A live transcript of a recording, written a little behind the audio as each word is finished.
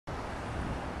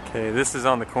Okay, this is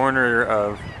on the corner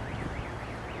of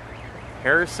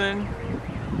Harrison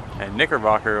and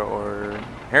Knickerbocker, or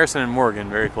Harrison and Morgan,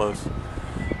 very close.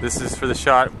 This is for the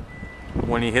shot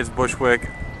when he hits Bushwick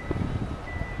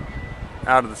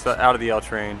out of the L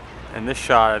train. And this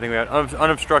shot, I think we had an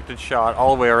unobstructed shot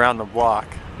all the way around the block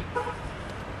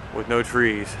with no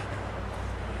trees.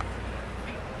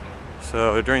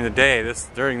 So during the day,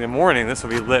 during the morning, this will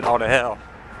be lit all to hell.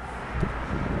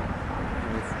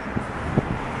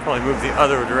 Probably move the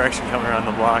other direction coming around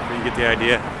the block, but you get the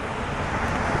idea.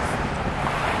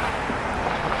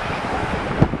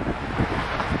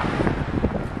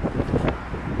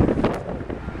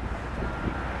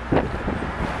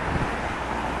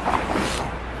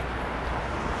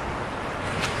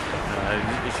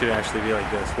 It should actually be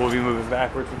like this. We'll be moving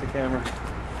backwards with the camera,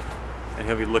 and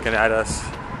he'll be looking at us.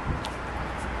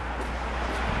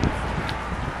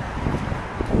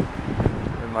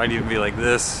 It might even be like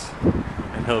this.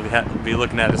 And he'll be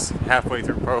looking at us halfway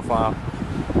through profile.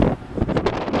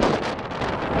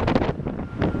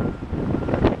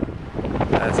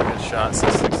 That's a good shot, so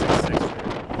 666.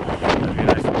 That'd be a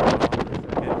nice profile.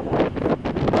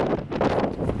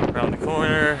 Around the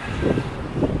corner,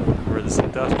 where this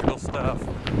industrial stuff.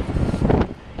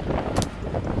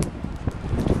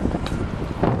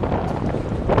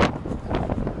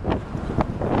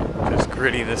 Just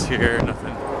grittiness here,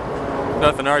 nothing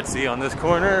artsy on this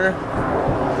corner.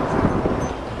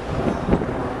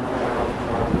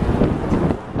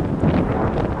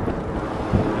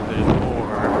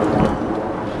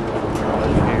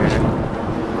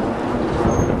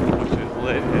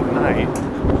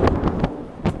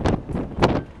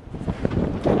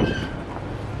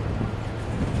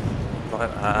 But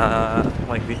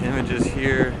like the images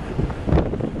here,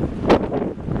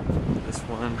 this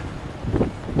one.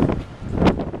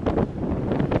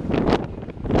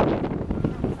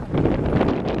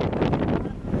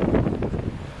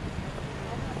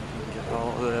 Get all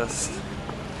of this.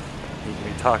 He can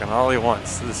be talking all he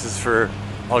wants. This is for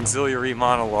auxiliary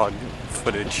monologue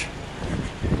footage.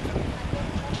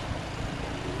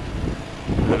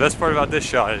 The best part about this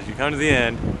shot is you come to the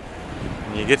end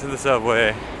and you get to the subway,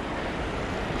 you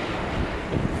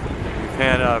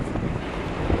pan up,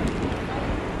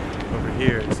 over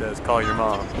here it says call your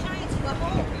mom.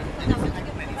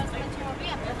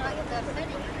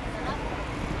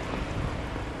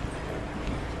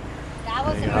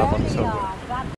 And you hop on the subway.